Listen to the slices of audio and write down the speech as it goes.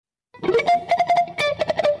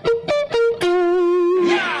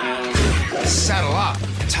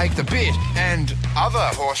take the bit, and other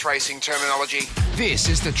horse racing terminology. This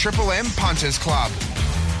is the Triple M Punters Club.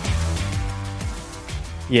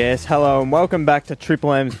 Yes, hello and welcome back to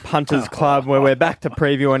Triple M's Punters Club, where we're back to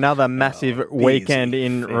preview another massive weekend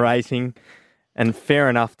in racing. And fair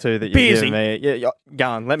enough, too, that you're giving me... Yeah, go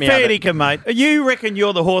on, let me have it. Fair dinkum, mate. You reckon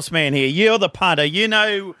you're the horseman here. You're the punter. You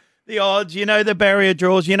know the odds. You know the barrier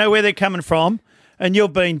draws. You know where they're coming from. And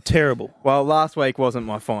you've been terrible. Well, last week wasn't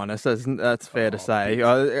my finest. That's fair to say.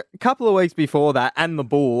 A couple of weeks before that, and the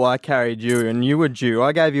bull, I carried you, and you were due.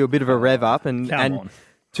 I gave you a bit of a rev up. And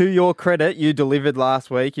to your credit, you delivered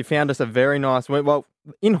last week. You found us a very nice win. Well,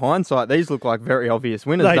 in hindsight, these look like very obvious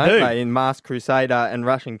winners, don't they? In Masked Crusader and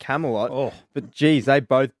Russian Camelot. Oh. But, geez, they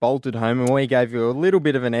both bolted home, and we gave you a little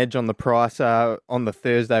bit of an edge on the price on the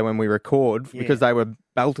Thursday when we record because they were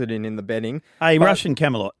belted in the betting. Hey, Russian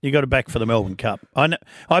Camelot, you got to back for the Melbourne Cup.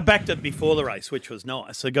 I backed it before the race, which was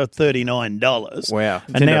nice. I got $39. Wow.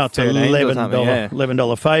 And now it's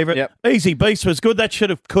 $11 favourite. Yep. Easy Beast was good. That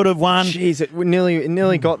could have won. Jeez, it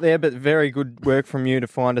nearly got there, but very good work from you to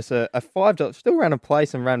find us a $5. Still ran a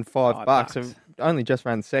place and ran $5. So only just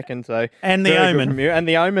ran second. So and the Omen. And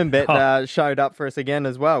the Omen bet showed up for us again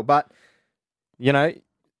as well. But, you know...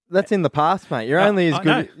 That's in the past, mate. You're only as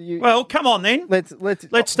good. Well, come on then. Let's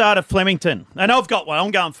start at Flemington. And I've got one.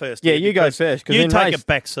 I'm going first. Yeah, you go first. You take a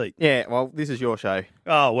back seat. Yeah, well, this is your show.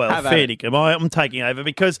 Oh, well, fair dinkum. I'm taking over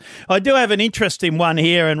because I do have an interesting one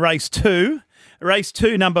here in race 2. Race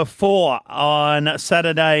 2, number 4 on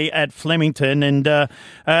Saturday at Flemington. And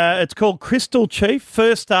it's called Crystal Chief,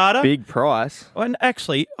 first starter. Big price. And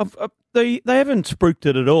actually, they haven't spruiked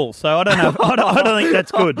it at all. So I don't know. I don't think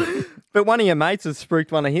that's good. But one of your mates has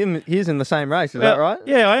spruiked one of his in the same race. Is that right?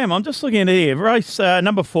 Yeah, I am. I'm just looking at it here. Race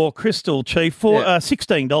number 4, Crystal Chief, for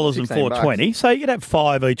 $16 and $4.20. So you'd have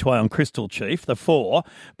 5 each way on Crystal Chief, the 4.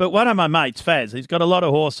 But one of my mates, Faz, he's got a lot of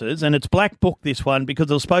horses, and it's black book this one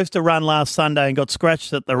because it was supposed to run last Sunday and got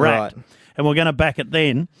scratched at the Rat. Right. And we're going to back it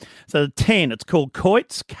then. So the 10, it's called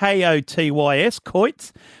Coits, K-O-T-Y-S,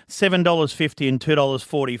 Coits, $7.50 and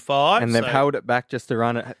 $2.45. And they've held it back just to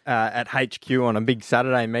run it at HQ on a big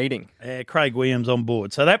Saturday meeting. Craig Williams on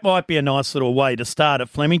board. So that might be a nice little way to start at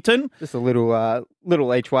Flemington. Just a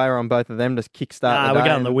little each way on both of them, just kickstart the day. We're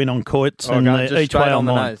going the win on Coits and each way on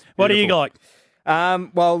mine. What do you like?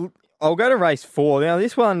 Well, I'll go to race 4. Now,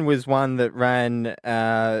 this one was one that ran...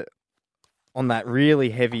 on that really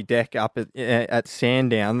heavy deck up at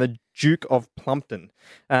Sandown, the Duke of Plumpton.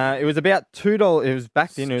 It was about $2. It was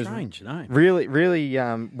backed in. It was strange name. Really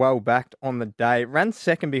well backed on the day. It ran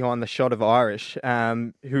second behind the Shot of Irish,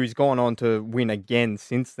 who's gone on to win again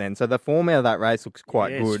since then. So the form out of that race looks quite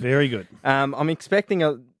good. Very good. I'm expecting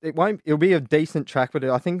it'll be a decent track, but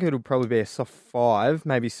I think it'll probably be a soft 5,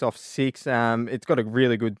 maybe soft 6. It's got a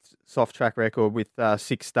really good soft track record with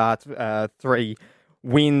 6 starts, 3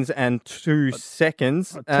 wins and 2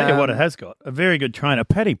 seconds. I'll tell you what it has got. A very good trainer,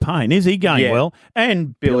 Paddy Payne. Is he going well?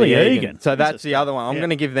 And Billy Egan. So that's the other one. I'm going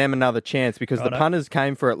to give them another chance because the punters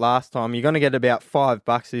came for it last time. You're going to get about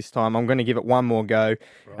 $5 this time. I'm going to give it one more go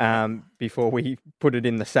before we put it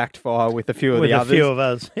in the sacked file with a few of the others. With a few of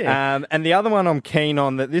us, yeah. And the other one I'm keen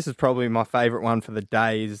on, that this is probably my favourite one for the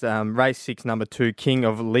day, is race 6, number 2, King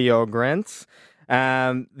of Leo Grants.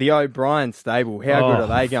 The O'Brien stable, how good are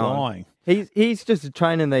they going? Flying. He's just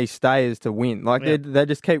training these stayers to win. Like they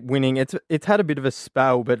just keep winning. It's had a bit of a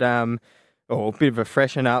spell, but or a bit of a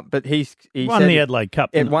freshen up. But he won the Adelaide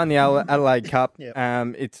Cup. It won the Adelaide Cup.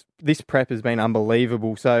 This prep has been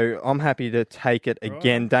unbelievable. So I'm happy to take it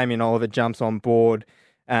again. Damien Oliver jumps on board,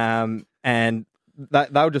 and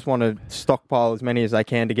they'll just want to stockpile as many as they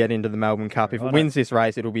can to get into the Melbourne Cup. If it wins this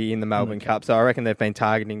race, it'll be in the Melbourne Cup. So I reckon they've been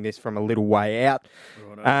targeting this from a little way out.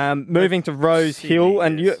 Moving to Rosehill,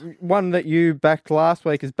 and one that you backed last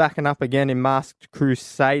week is backing up again in Masked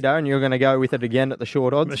Crusader, and you're going to go with it again at the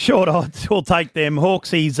short odds? The short odds, we'll take them.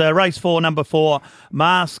 Hawksies, race 4, number 4,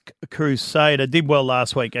 Masked Crusader. Did well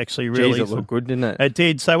last week, actually, really. Jeez, it looked good, didn't it? It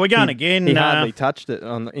did. So we're going again. He hardly touched it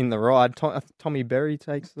in the ride. Tommy Berry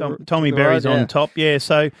takes Tommy Berry's on top, so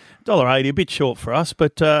 $1.80, a bit short for us,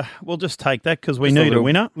 but we'll just take that because we need a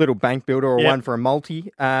winner. Little bank builder or one for a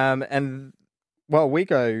multi.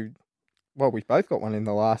 We've both got one in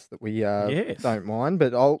the last that we don't mind,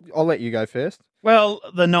 but I'll let you go first. Well,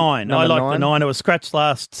 the 9. Number I like 9. the 9. It was scratched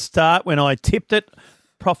last start when I tipped it.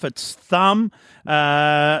 Prophet's Thumb.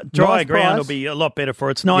 Dry nice ground price. will be a lot better for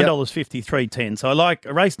it. It's $9.53.10. So I like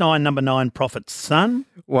race 9, number 9, Prophet's Son.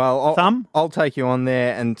 Well, Thumb. I'll take you on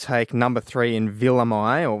there and take number 3 in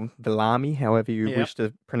Villamai, or Villami, however you wish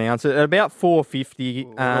to pronounce it. At about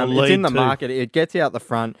 $4.50. It's in the market. It gets out the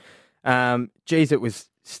front. It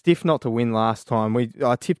stiff not to win last time.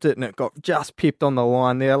 I tipped it and it got just pipped on the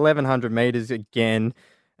line. The 1,100 metres again.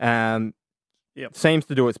 Seems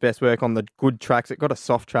to do its best work on the good tracks. It got a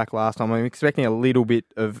soft track last time. I'm expecting a little bit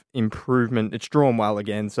of improvement. It's drawn well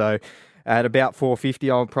again, so at about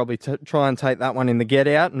 450, I'll probably try and take that one in the get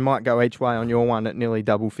out and might go each way on your one at nearly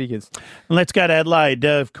double figures. Let's go to Adelaide.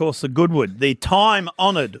 Of course, the Goodwood, the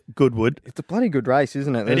time-honoured Goodwood. It's a bloody good race,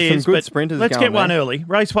 isn't it? There's some good sprinters let's going get one there. early.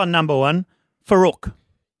 Race 1, number 1, Farouk.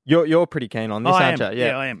 You're pretty keen on this, aren't you?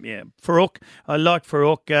 Yeah, I am, yeah. Farouk, I like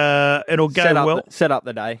Farouk. It'll go Set up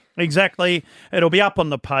the day. Exactly. It'll be up on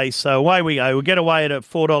the pace, so away we go. We'll get away at a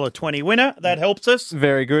 $4.20 winner. That helps us.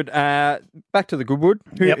 Very good. Back to the Goodwood.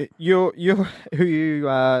 Who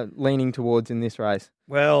you leaning towards in this race?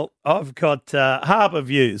 Well, I've got Harbour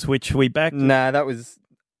Views, which we backed. No, that was...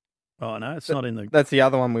 Oh, no, it's not in the... That's the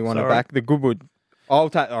other one we want to back. The Goodwood. I'll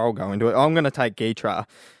go into it. I'm going to take Geetra.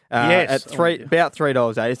 Yes. At about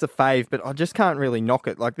 $3.80. It's a fave, but I just can't really knock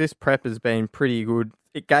it. Like, this prep has been pretty good.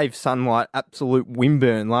 It gave Sunlight absolute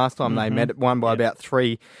windburn last time they met. It won by about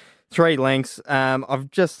three lengths.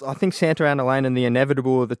 I think Santa Ana Lane and the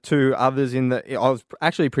Inevitable are the two others in the... I was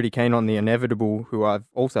actually pretty keen on the Inevitable, who I've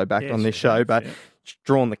also backed on this show, but it's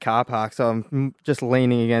drawn the car park, so I'm just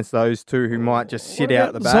leaning against those two who might just sit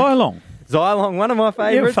out the back. Xylong, one of my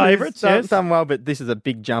favourites. Your favourites, yes. Done well, but this is a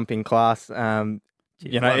big jump in class.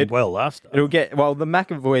 Last time. It'll get the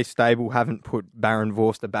McAvoy stable haven't put Baron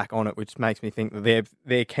Vorster back on it, which makes me think that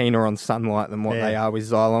they're keener on Sunlight than what they are with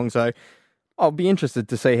Xylong. So I'll be interested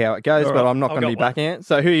to see how it goes, but I'm not going to be backing it.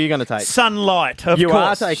 So who are you going to take? Sunlight, of course. You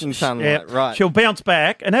are taking Sunlight, right? She'll bounce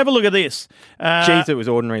back and have a look at this. Jeez, it was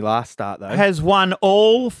ordinary last start though. Has won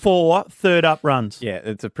all 4 third-up runs. Yeah,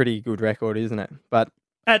 it's a pretty good record, isn't it? But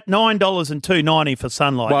at $9 and $2.90 for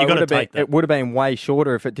Sunlight, you've got to take that. It would have been way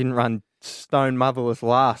shorter if it didn't run stone motherless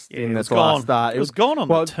last in the last start. It was gone on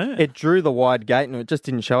the turn. It drew the wide gate and it just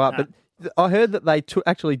didn't show up. But I heard that they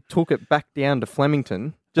actually took it back down to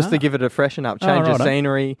Flemington just to give it a freshen up, change the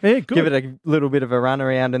scenery, give it a little bit of a run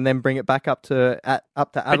around, and then bring it back up to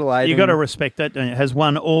Adelaide. You got to respect that. It has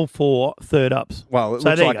won all 4 third ups. Well, it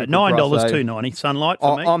looks like $9, $2.90 Sunlight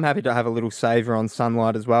for me. I'm happy to have a little saver on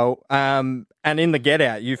Sunlight as well. And in the get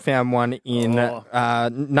out, you found one in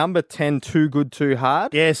number 10, Too Good Too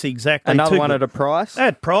Hard. Yes, exactly. Another one at a price.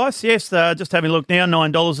 At price, yes. Just having a look now,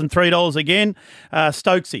 $9 and $3 again.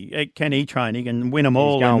 Stokesy, can he train? He can win them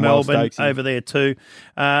all in Melbourne over there too.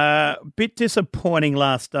 Bit disappointing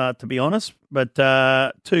last start, to be honest, but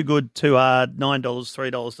Too Good Too Hard, $9,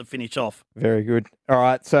 $3 to finish off. Very good. All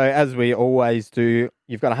right, so as we always do,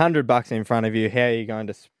 you've got $100 in front of you. How are you going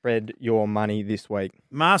to spread your money this week?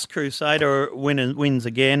 Masked Crusader wins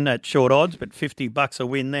again at short odds, but $50 a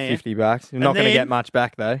win there. $50. You're not going to get much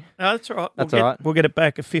back though. No, that's all right. That's all right. We'll get it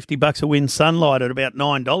back at $50 a win. Sunlight at about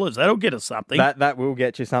 $9. That'll get us something. That will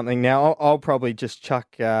get you something. Now I'll probably just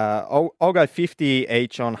chuck. I'll go 50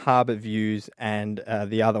 each on Harbour Views and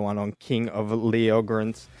the other one on King of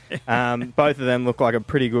Leogrance. Both of them look like a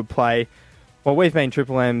pretty good play. Well, we've been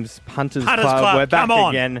Triple M's Punters Club. We're back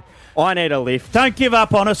again. I need a lift. Don't give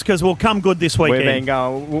up on us because we'll come good this weekend. We've been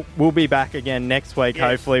going. We'll be back again next week,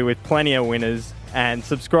 hopefully, with plenty of winners. And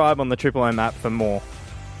subscribe on the Triple M app for more.